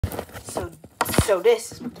So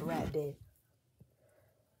this is what the rat did.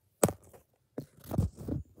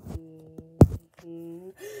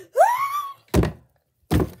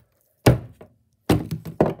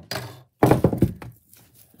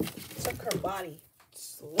 Took her body,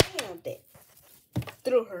 slammed it,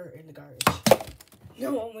 threw her in the garbage.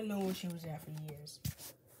 No one would know where she was at for years.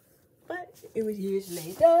 But it was years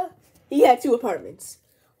later. He had 2 apartments.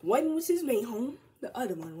 One was his main home. The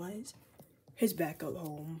other one was his backup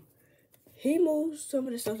home. He moved some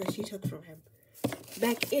of the stuff that she took from him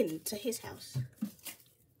back into his house.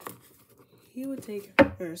 He would take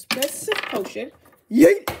her specific potion,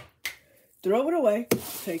 yeet, throw it away,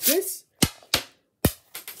 take this,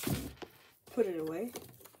 put it away,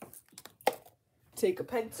 take a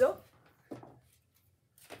pencil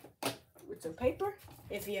with some paper,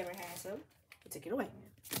 if he ever had some, and take it away.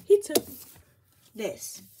 He took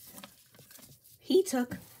this. He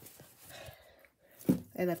took,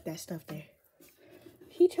 I left that stuff there.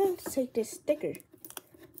 He tried to take this sticker,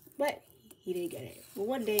 but he didn't get it. But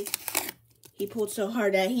one day, he pulled so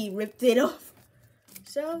hard that he ripped it off.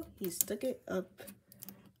 So, he stuck it up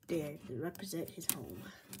there to represent his home.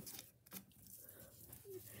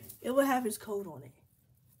 It will have his code on it.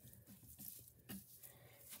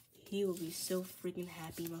 He will be so freaking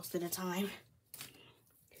happy most of the time.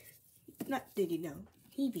 Not did you know,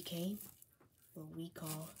 he became what we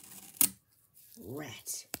call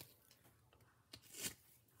Rat.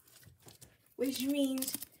 Which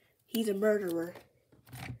means he's a murderer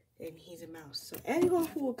and he's a mouse. So anyone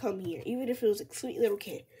who will come here, even if it was a sweet little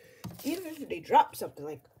kid, even if they drop something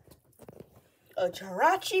like a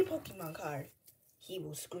Jirachi Pokemon card, he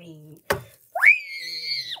will scream.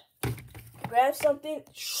 Grab something.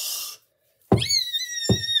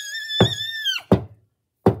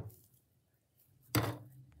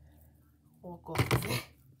 Walk off.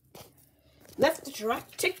 Left the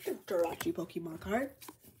Jirachi, take the Jirachi Pokemon card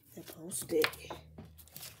and post it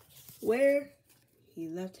where he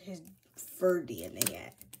left his fur DNA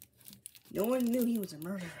at. No one knew he was a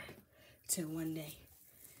murderer till one day.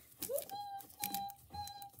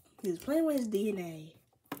 He was playing with his DNA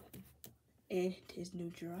and his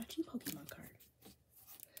new Jirachi Pokemon card.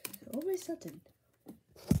 Over something.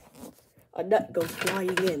 A nut goes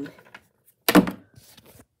flying in.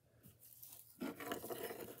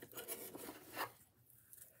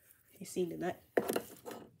 You seen the nut?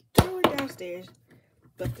 Threw it downstairs,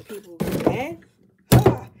 but the people were mad.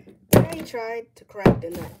 Ah! They tried to crack the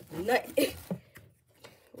nut. The nut, it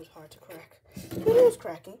was hard to crack, but it was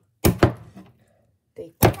cracking.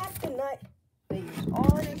 They cracked the nut. They used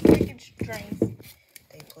all their freaking strength.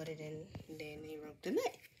 They put it in, and then they rubbed the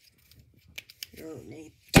nut.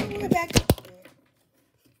 They threw it back up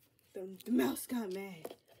there. The mouse got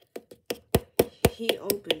mad. He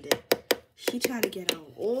opened it. He tried to get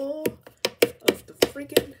out all of the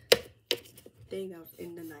freaking thing out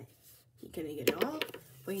in the night. He couldn't get it off,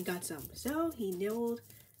 but he got some. So he nibbled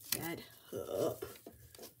that up.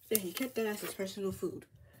 Then he kept that as his personal food.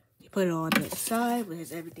 He put it on the side with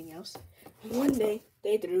his everything else. One day,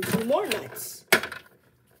 they threw 2 more nuts.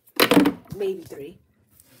 Maybe 3.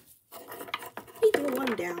 He threw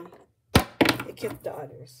one down and kept the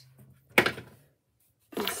others.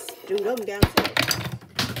 He threw them down too.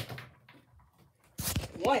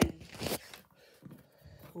 One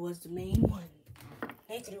was the main one.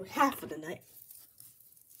 They threw half of the nut.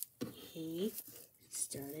 He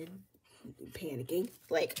started panicking.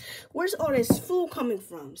 Like, where's all this food coming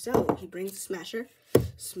from? So he brings the smasher,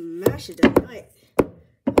 smashes the nut.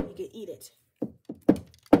 He can eat it.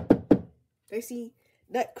 They see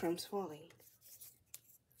nut crumbs falling.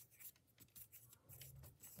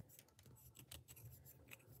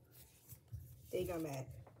 They got mad.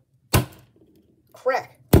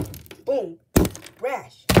 Crack, boom,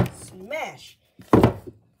 crash, smash. They were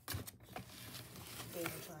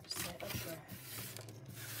trying to set up trap.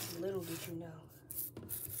 Little did you know,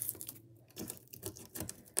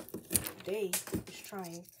 they was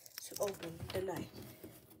trying to open the knife.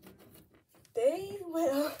 They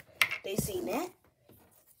went up. They seen that.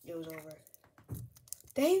 It was over.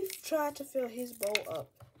 They tried to fill his bowl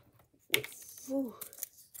up with food.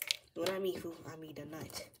 When I mean food, I mean the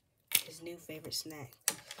nut. His new favorite snack.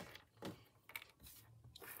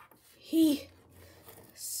 He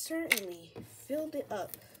certainly filled it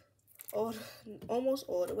up almost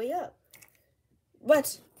all the way up.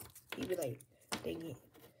 But he'd be like, dang it,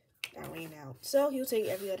 I ran out. So he'll take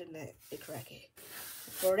every other nut and crack it.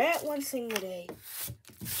 For that one single day,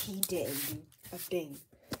 he didn't do a thing.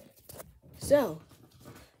 So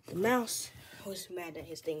the mouse was mad that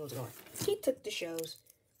his thing was gone. He took the shells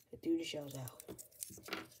and threw the shells out.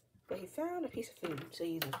 But he found a piece of food, so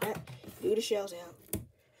he like that. Blew the shells out.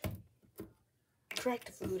 Crack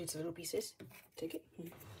the food into little pieces. Take it.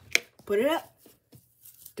 Put it up.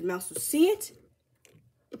 The mouse will see it.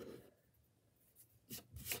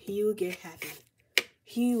 He will get happy.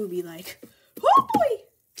 He will be like, oh boy!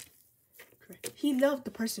 He loved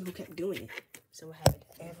the person who kept doing it. So it happened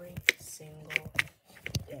every single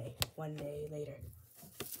day. One day later,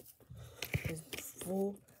 his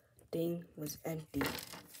full thing was empty.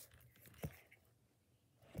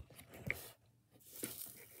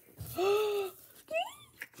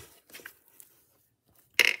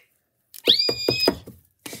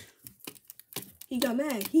 He got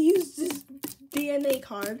mad. He used his DNA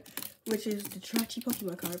card, which is the Trashy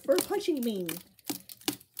Pokemon card, for a punching beam.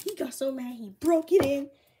 He got so mad he broke it in.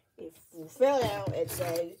 It fell out and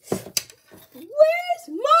said, "Where's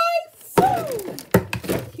my food?"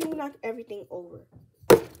 He knocked everything over.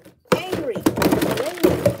 Angry,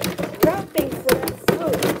 grabbing for that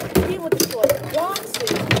food. He would destroy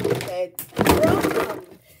boxes and broke them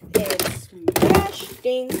and smash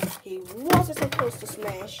things he wasn't supposed to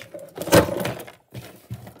smash.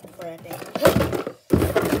 For that thing.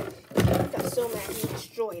 He got so mad he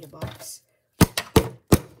destroyed the box.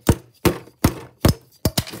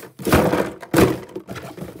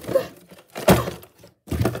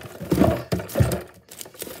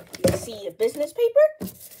 You see a business paper?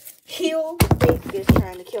 He'll think they're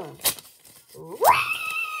trying to kill him.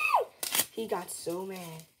 He got so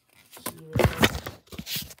mad.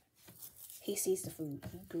 He sees the food.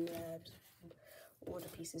 He grabs all the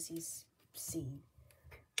pieces he's seen,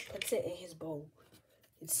 puts it in his bowl,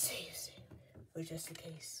 and saves it for just in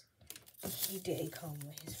case he didn't come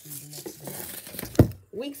with his food the next day.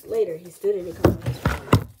 Weeks later, he still didn't come with his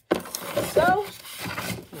food. So,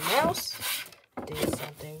 the mouse did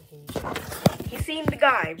something. He seen the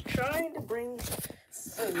guy trying to bring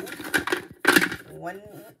food one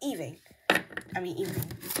evening.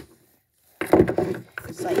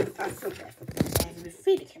 It's like, I feel bad for him. I haven't been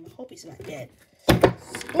feeding him. I hope he's not dead.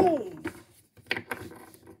 Boom.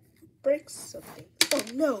 Breaks something. Oh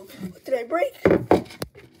no. What did I break?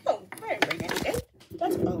 Oh, I didn't break anything.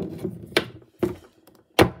 That's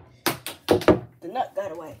the nut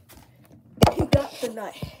got away. He got the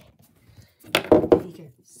nut. He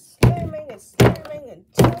kept slamming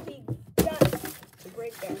until he got to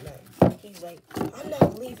break that nut. He's like, I'm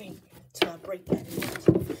not leaving till I break that nut.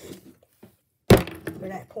 For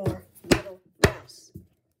that poor little mouse.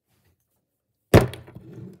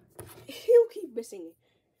 He'll keep missing it.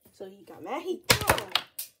 So he got mad.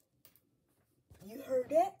 You heard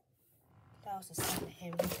that? That was the sign of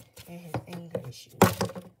him and his anger issues.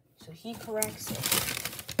 So he corrects it.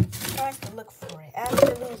 Tries to look for it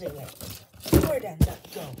after losing it. Where'd that nut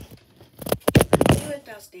go? He went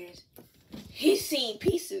downstairs. He's seen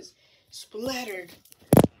pieces splattered.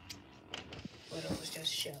 But it was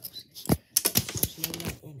just shells. There's no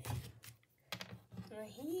nut in it.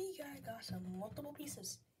 And he got some multiple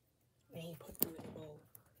pieces. And he put them in the bowl.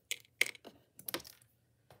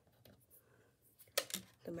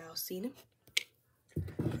 The mouse seen him,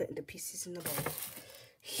 putting the pieces in the bowl.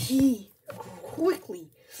 He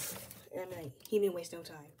quickly, he didn't waste no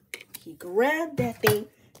time. He grabbed that thing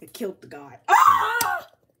and killed the guy. Ah!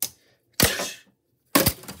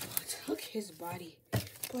 Took his body,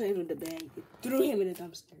 put it in the bag, and threw him in the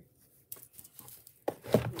dumpster.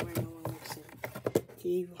 Where no one likes him.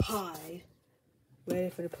 He hid,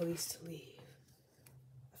 waiting for the police to leave.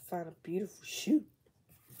 I found a beautiful shoe.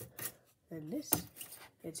 And this.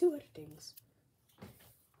 And two other things.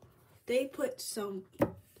 They put two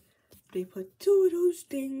of those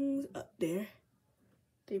things up there.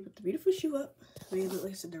 They put the beautiful shoe up. Made it look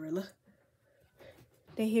like Cinderella.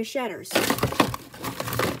 They hear shatters. They're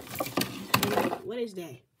like, what is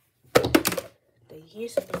that? They hear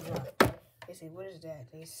something drop. They say, what is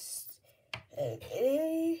that? They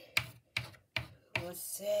would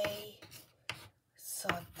say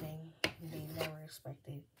something they never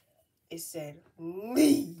expected. It said,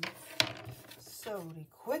 leave. So they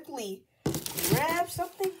quickly grabbed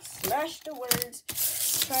something, smashed the words,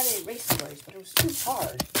 tried to erase the words, but it was too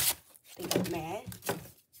hard. They got mad.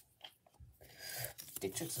 They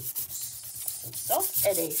took some soap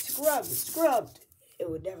and they scrubbed. It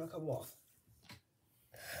would never come off.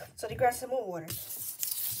 So they grabbed some more water.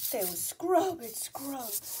 They would scrub.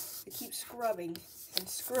 They keep scrubbing and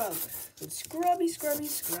scrub. And scrub,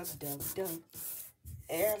 done.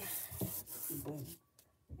 And boom.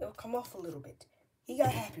 It'll come off a little bit. He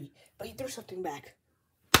got happy, but he threw something back.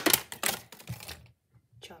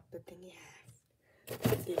 Chop the thing in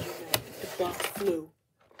half. Did you know the box flew?